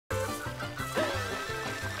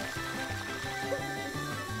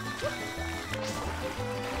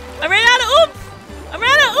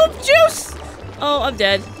Oh, I'm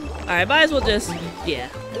dead. Alright, might as well just... yeah.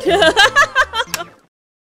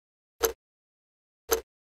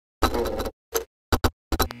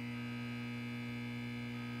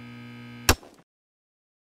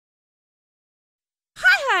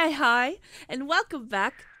 Hi, and welcome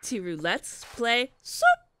back to Roulette's Play Super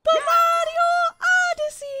Mario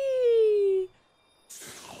Odyssey!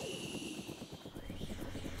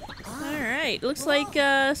 Alright, looks like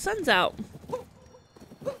sun's out.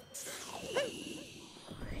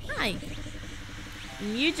 Hi.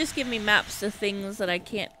 You just give me maps to things that I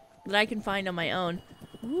can find on my own.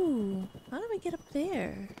 Ooh, how do I get up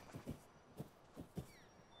there?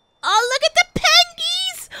 Oh, look at the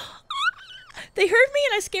pengies! They heard me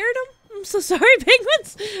and I scared them. I'm so sorry,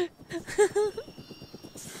 penguins.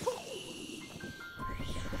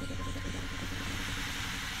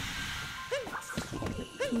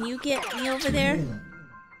 Can you get me over there?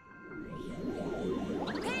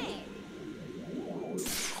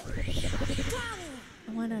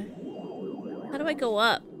 I wanna... How do I go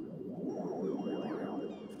up?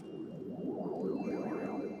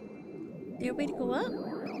 Is there a way to go up?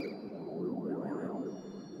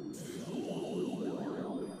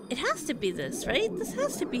 It has to be this, right? This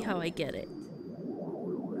has to be how I get it.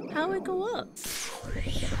 How do I go up?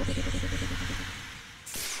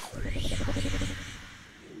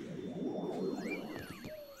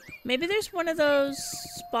 Maybe there's one of those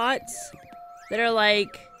spots that are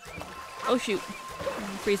like... Oh shoot.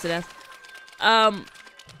 Freeze to death.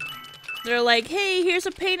 They're like, hey, here's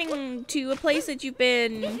a painting to a place that you've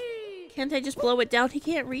been. Can't I just blow it down? He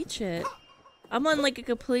can't reach it. I'm on like a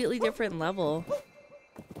completely different level.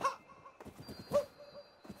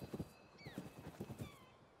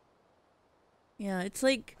 Yeah, it's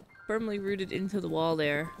like firmly rooted into the wall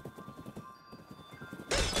there.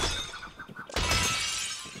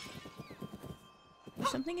 There's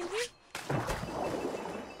something in here?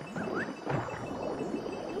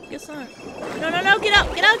 Nope, guess not. No, no, no, get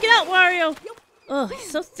out, get out, get out, Wario! Oh, he's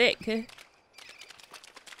so thick.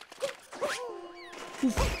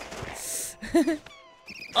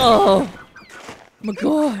 Oh my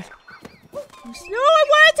god. No, I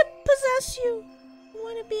wanted to possess you. I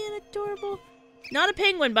want to be an adorable... Not a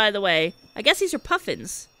penguin, by the way. I guess these are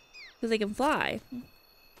puffins. Because they can fly.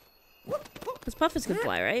 Because puffins can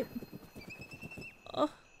fly, right? Oh.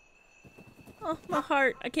 Oh, my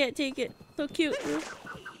heart. I can't take it. So cute.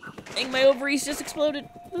 Dang, my ovaries just exploded.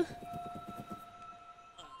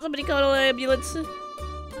 Somebody call an ambulance.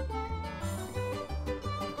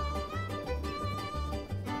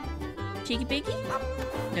 Cheeky Beaky?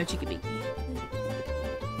 No Cheeky Beaky.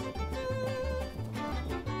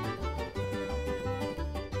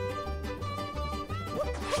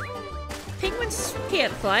 Penguins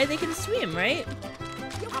can't fly, they can swim, right?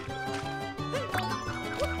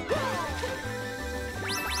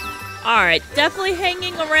 Alright, definitely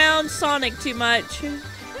hanging around Sonic too much.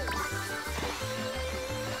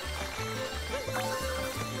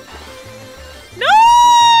 No!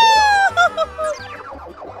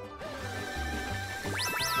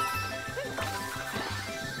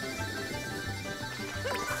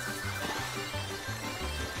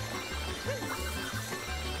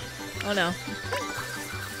 Oh no.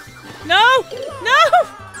 No! No!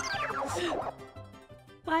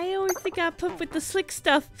 Why always think I put with the slick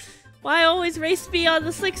stuff? Why always race me on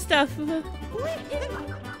the slick stuff?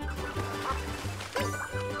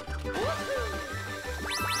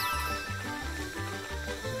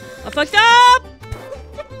 I fucked up!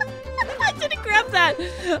 I didn't grab that!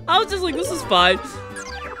 I was just like, this is fine.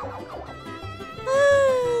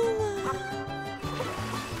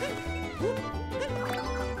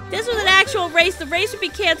 This was an actual race. The race would be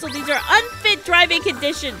canceled. These are unfit driving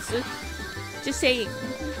conditions. Just saying.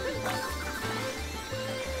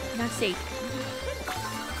 Not safe.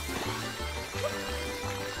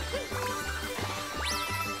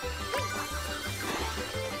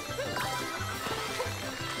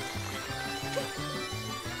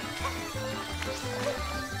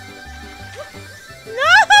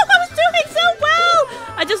 No! I was doing so well!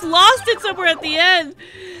 I just lost it somewhere at the end.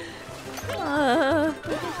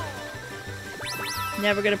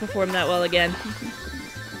 Never gonna perform that well again.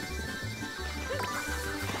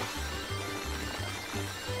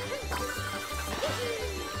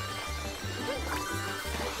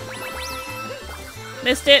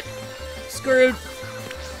 Missed it. Screwed.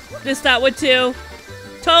 Missed that one too.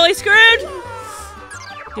 Totally screwed!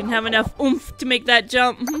 Didn't have enough oomph to make that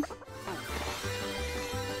jump.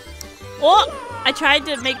 Oh! I tried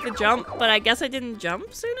to make the jump, but I guess I didn't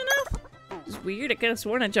jump soon enough? It's weird. I could have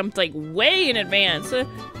sworn I jumped like way in advance. But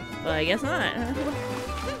I guess not.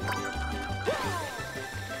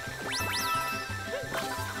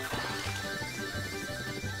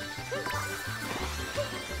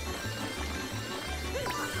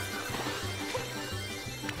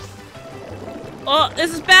 Oh,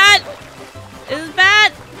 this is bad. This is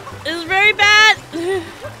bad. This is very bad.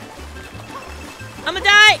 I'm gonna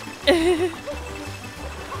die.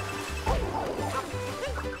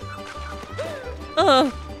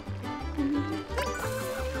 Oh.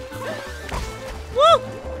 Woo!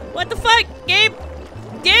 What the fuck? Game!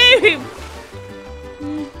 Game!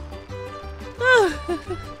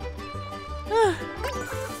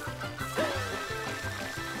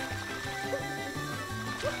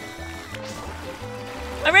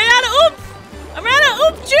 I ran out of oomph! I ran out of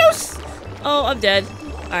oomph juice! Oh, I'm dead.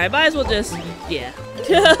 Alright, might as well just... yeah.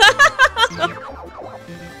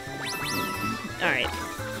 Alright.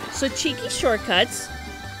 So cheeky shortcuts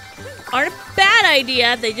aren't a bad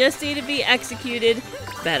idea, they just need to be executed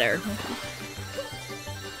better.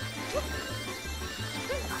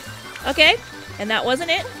 Okay, and that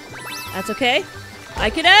wasn't it. That's okay. I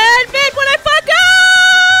can admit when I fuck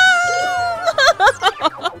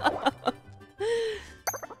up!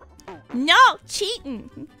 No,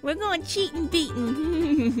 cheating. We're going cheating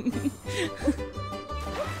beating.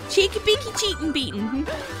 Cheeky beaky cheating beating.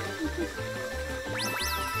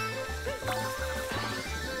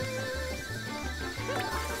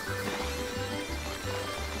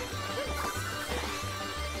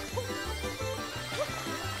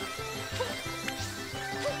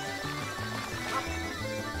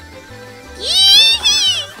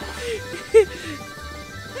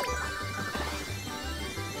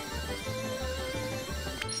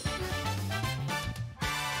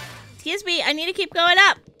 Excuse me, I need to keep going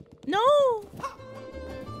up. No.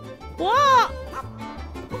 What?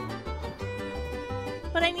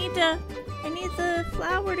 But I need the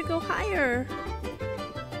flower to go higher.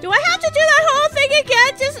 Do I have to do that whole thing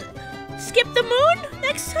again? Just skip the moon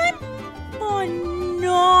next time? Oh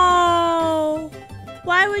no.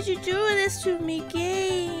 Why would you do this to me,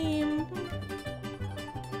 game?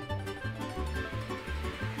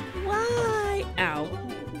 Why? Ow.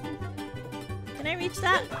 Can I reach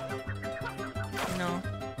that? No.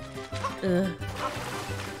 Ugh.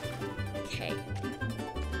 Okay.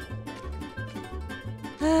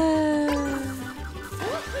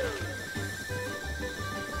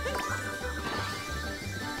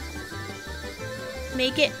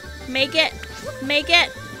 Make it. Make it. Make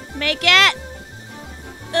it. Make it.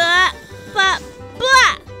 Blah. Blah.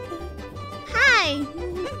 Hi.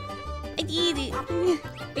 I did it.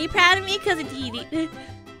 Are you proud of me? Because I did it.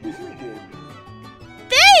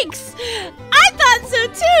 Thanks! I thought so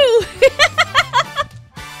too!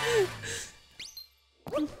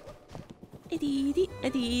 I did it, I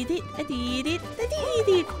did it, I did it, I did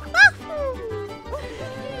it!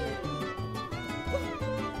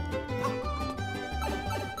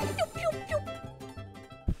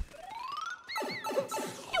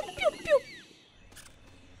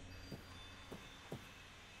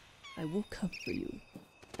 I will come for you.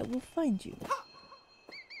 I will find you.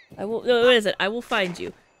 I will. No, what is it? I will find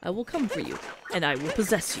you. I will come for you, and I will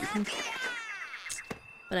possess you.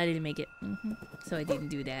 But I didn't make it, so I didn't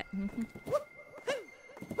do that.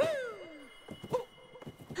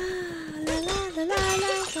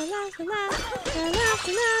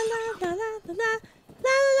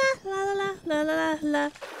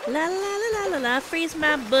 Freeze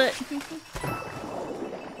my butt.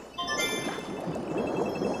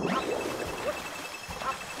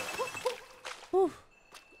 Ooh.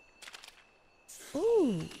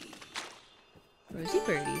 Ooh. Rosy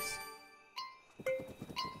birdies.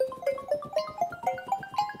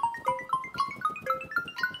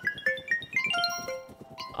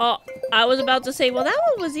 Oh, I was about to say, well, that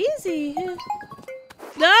one was easy.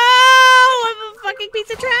 No! I'm a fucking piece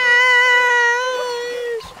of trash!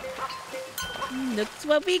 That's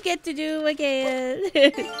what we get to do again.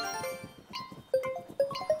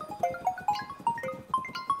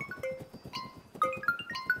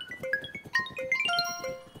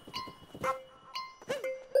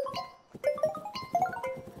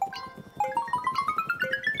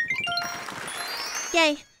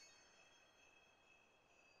 Yay.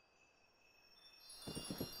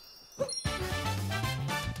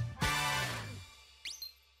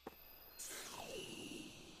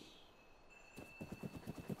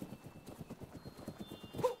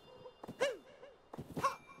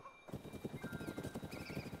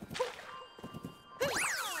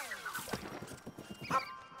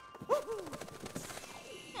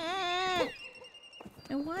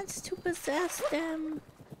 I want to possess them.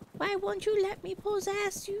 Why won't you let me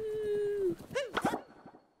possess you?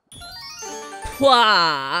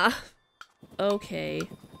 Wah! Okay.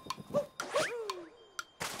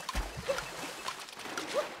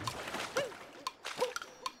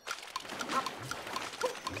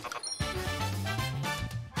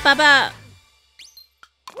 Baba!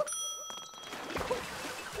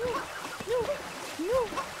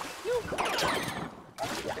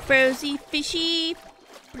 Frozy fishy.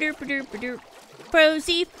 Ba-derp, ba-derp, ba-derp.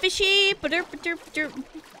 Frozy fishy. Ba-derp, ba-derp, ba-derp.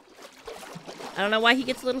 I don't know why he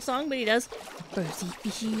gets a little song, but he does. Frozy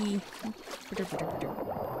fishy. Ba-derp, ba-derp, ba-derp.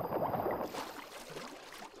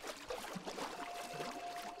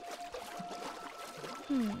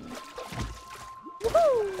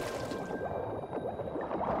 Woohoo!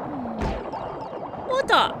 What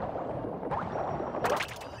the?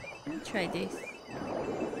 Let me try this.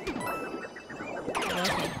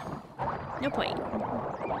 Okay. No point.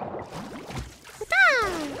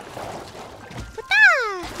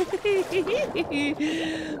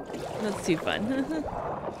 That's too fun.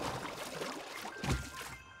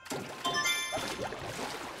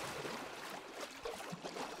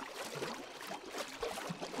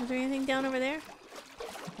 Is there anything down over there?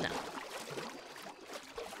 No.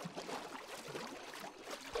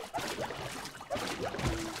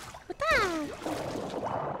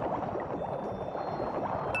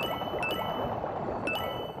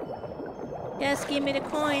 Yes, give me the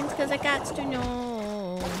coins, because I got to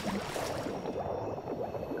know.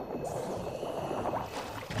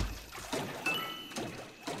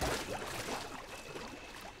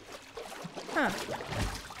 Huh.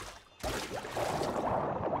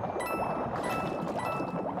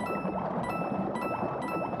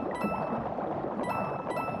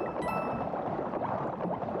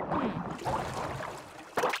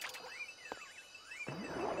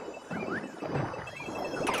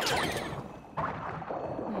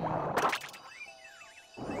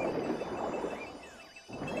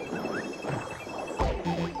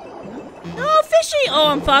 Oh,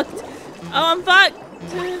 I'm fucked. Oh, I'm fucked.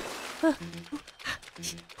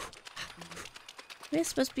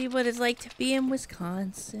 This must be what it's like to be in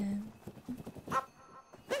Wisconsin. What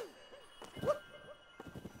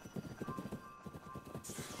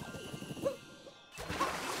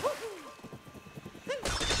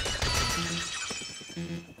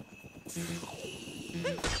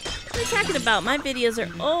are you talking about? My videos are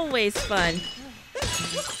always fun.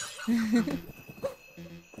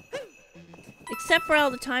 Except for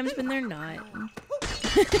all the times when they're not.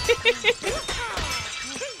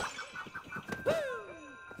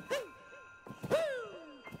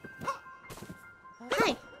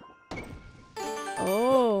 Hi.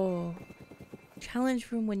 Oh.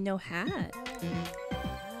 Challenge room with no hat.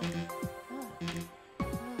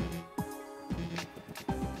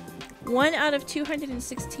 One out of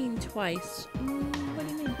 216 twice. What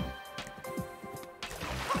do you mean?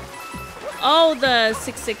 Oh, the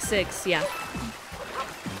 666, yeah.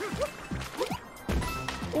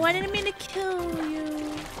 Oh, I didn't mean to kill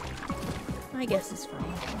you. I guess it's fine.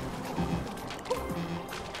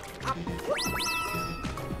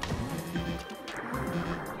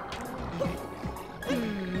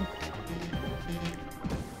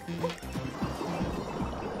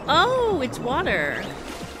 Oh, it's water.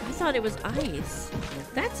 I thought it was ice.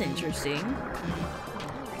 That's interesting.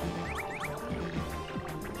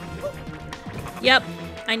 Yep,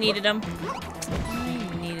 I needed them.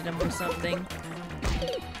 I needed them for something.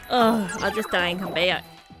 Ugh, I'll just die and come back.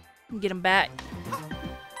 Get them back.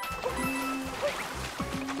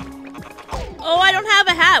 Oh, I don't have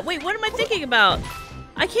a hat. Wait, what am I thinking about?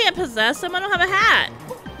 I can't possess them. I don't have a hat.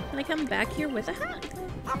 Can I come back here with a hat?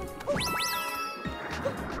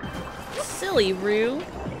 Silly Roo.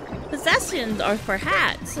 Possessions are for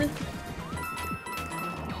hats.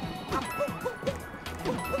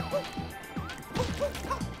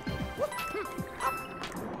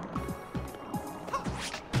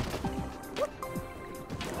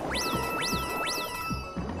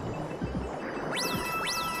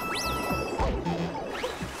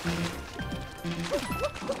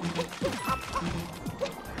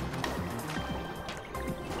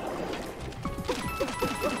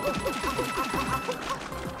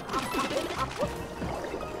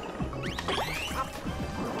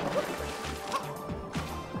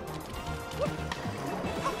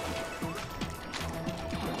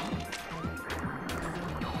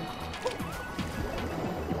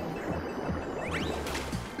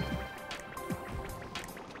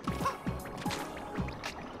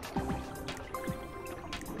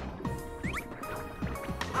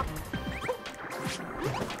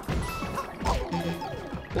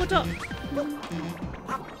 What up?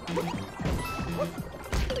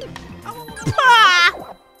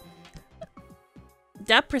 Ah!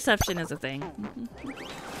 Depth perception is a thing.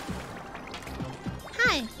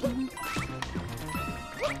 Hi.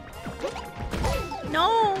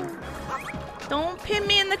 No! Don't pin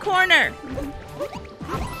me in the corner!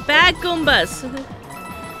 Bad Goombas!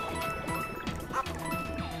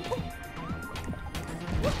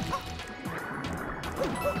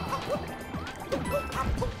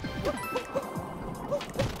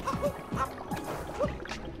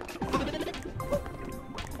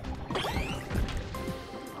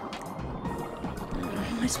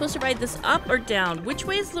 supposed to ride this up or down? Which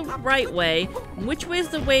way is the right way? And which way is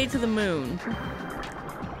the way to the moon?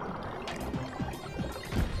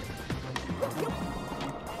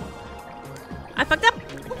 I fucked up!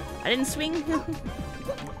 I didn't swing.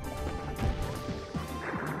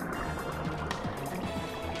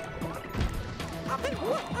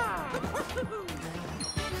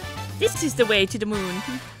 This is the way to the moon.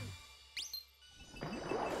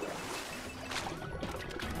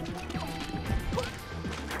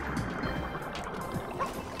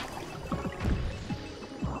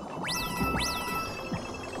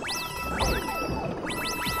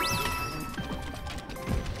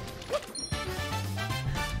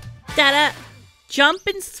 Da-da! Jump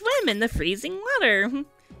and swim in the freezing water.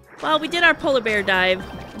 Well, we did our polar bear dive,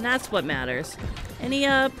 and that's what matters. Any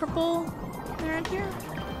purple around here?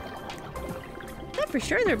 I thought for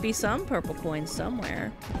sure there'd be some purple coins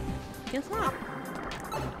somewhere. Guess not.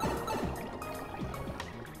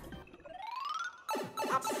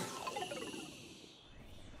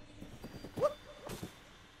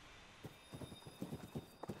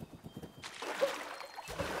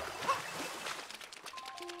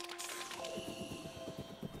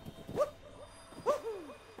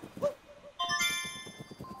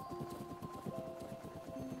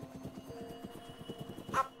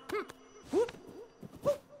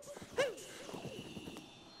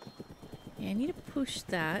 I need to push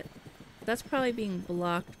that. That's probably being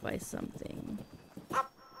blocked by something.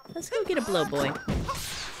 Let's go get a blow boy.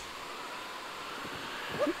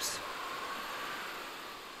 Oops.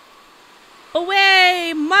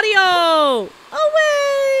 Away! Mario!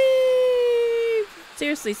 Away!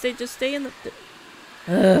 Seriously, just stay in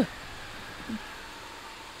the...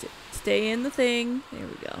 Stay in the thing. There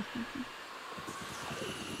we go.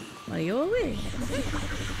 Mario away.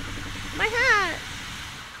 My hat!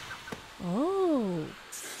 Oh,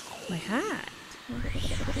 my hat.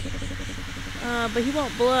 But he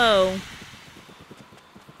won't blow.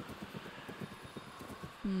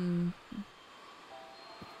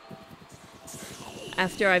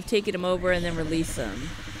 After I've taken him over and then release him.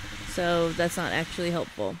 So that's not actually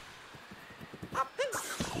helpful.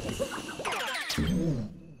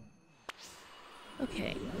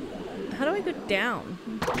 Okay. How do I go down?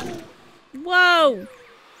 Whoa!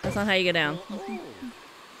 That's not how you go down.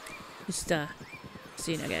 Just, so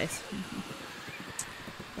you know, guys.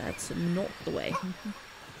 That's not the way.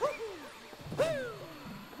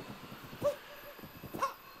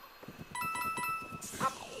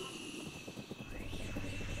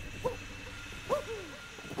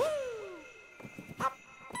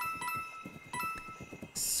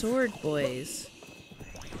 Sword boys.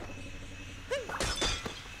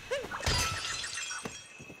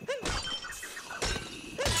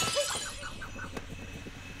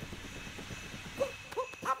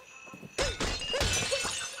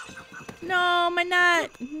 No, my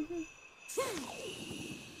nut!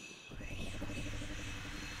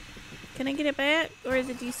 Can I get it back, or is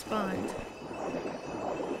it despawned?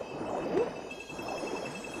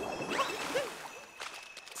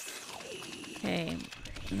 Okay,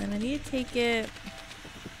 and then I need to take it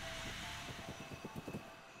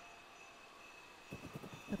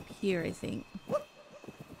up here, I think.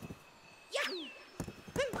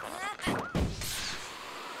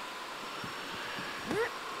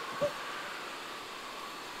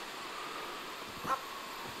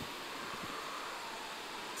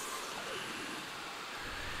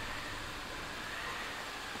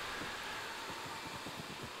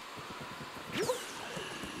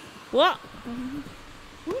 What?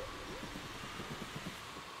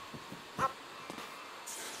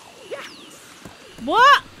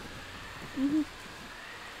 What?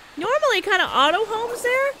 Normally kind of auto homes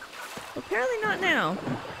there. Apparently not now.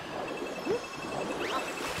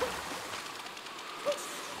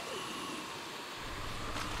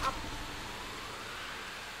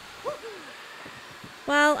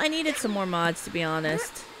 Well, I needed some more mods, to be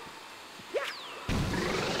honest.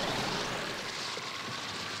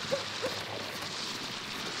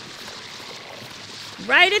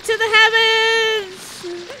 Right into the heavens!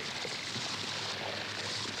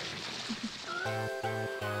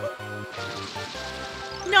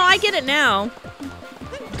 No, I get it now.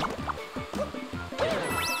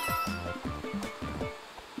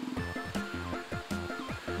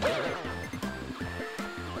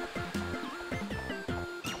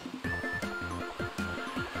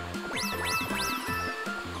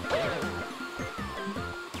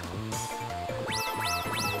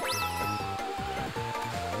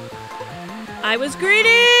 I was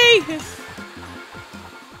greedy!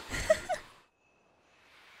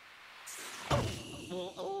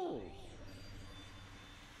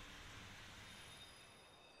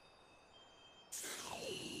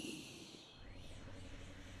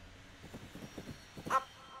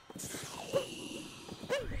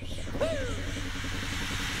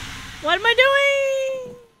 What am I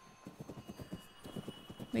doing?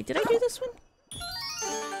 Wait, did I do this one?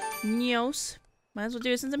 Nyos. Might as well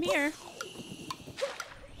do it since I'm here.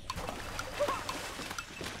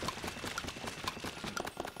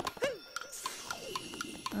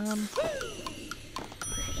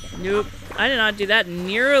 Nope. I did not do that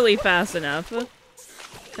nearly fast enough.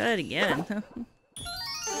 Try it again.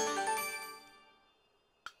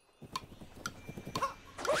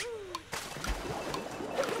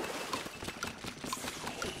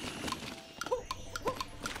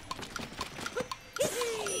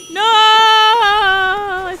 No!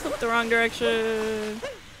 I flipped the wrong direction.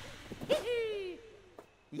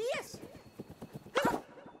 Yes.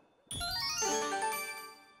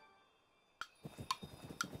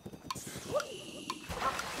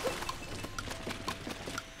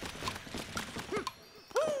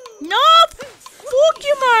 No! Fuck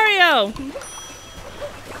you, Mario!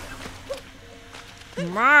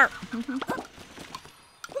 Mar.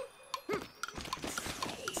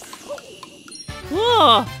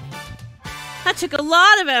 Whoa! That took a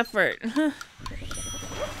lot of effort.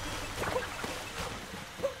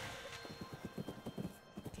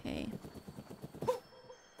 Okay.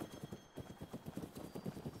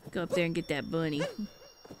 Go up there and get that bunny.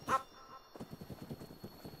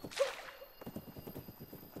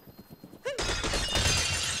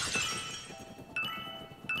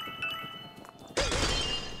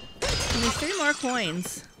 Only 3 more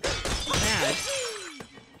coins.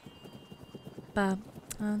 Bad.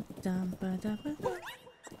 Come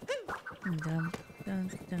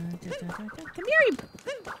here, you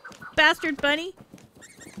bastard bunny.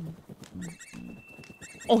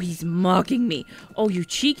 Oh, he's mocking me. Oh, you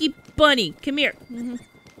cheeky bunny. Come here.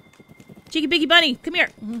 Cheeky biggy bunny. Come here.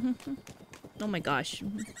 Oh my gosh.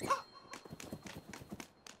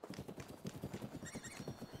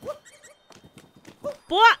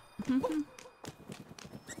 What?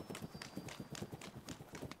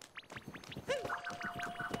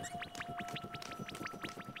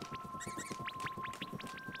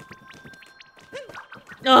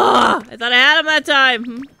 Oh, I thought I had him that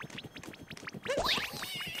time.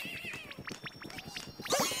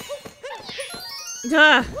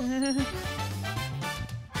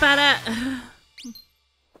 Ba-da.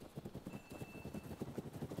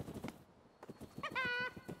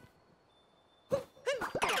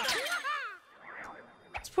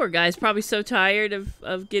 This poor guy's probably so tired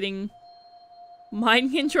of getting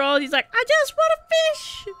mind controlled. He's like, I just want a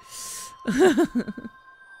fish.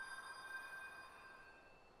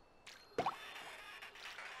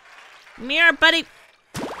 Come here, buddy.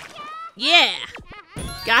 Yeah.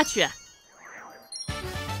 Gotcha.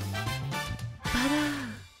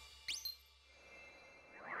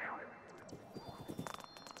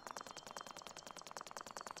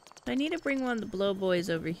 I need to bring one of the blow boys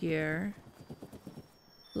over here.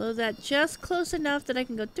 Blow that just close enough that I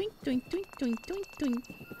can go twink, twink, twink, twink, twink, twink.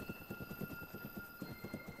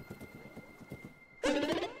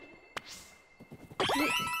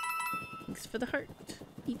 Thanks for the heart,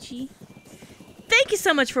 Peachy. Thank you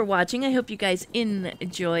so much for watching. I hope you guys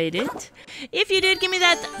enjoyed it. If you did, give me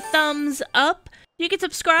that thumbs up. You can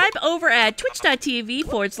subscribe over at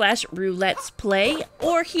twitch.tv/roulettesplay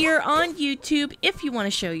or here on YouTube if you want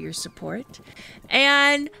to show your support.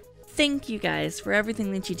 And thank you guys for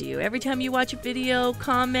everything that you do. Every time you watch a video,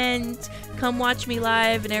 comment, come watch me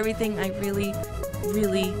live and everything, I really,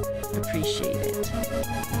 really appreciate it.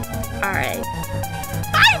 Alright.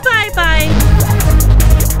 Bye, bye, bye!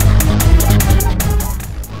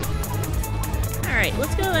 Alright,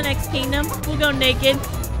 let's go to the next kingdom. We'll go naked.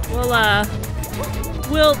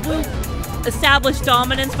 We'll establish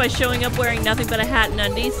dominance by showing up wearing nothing but a hat and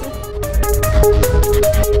undies.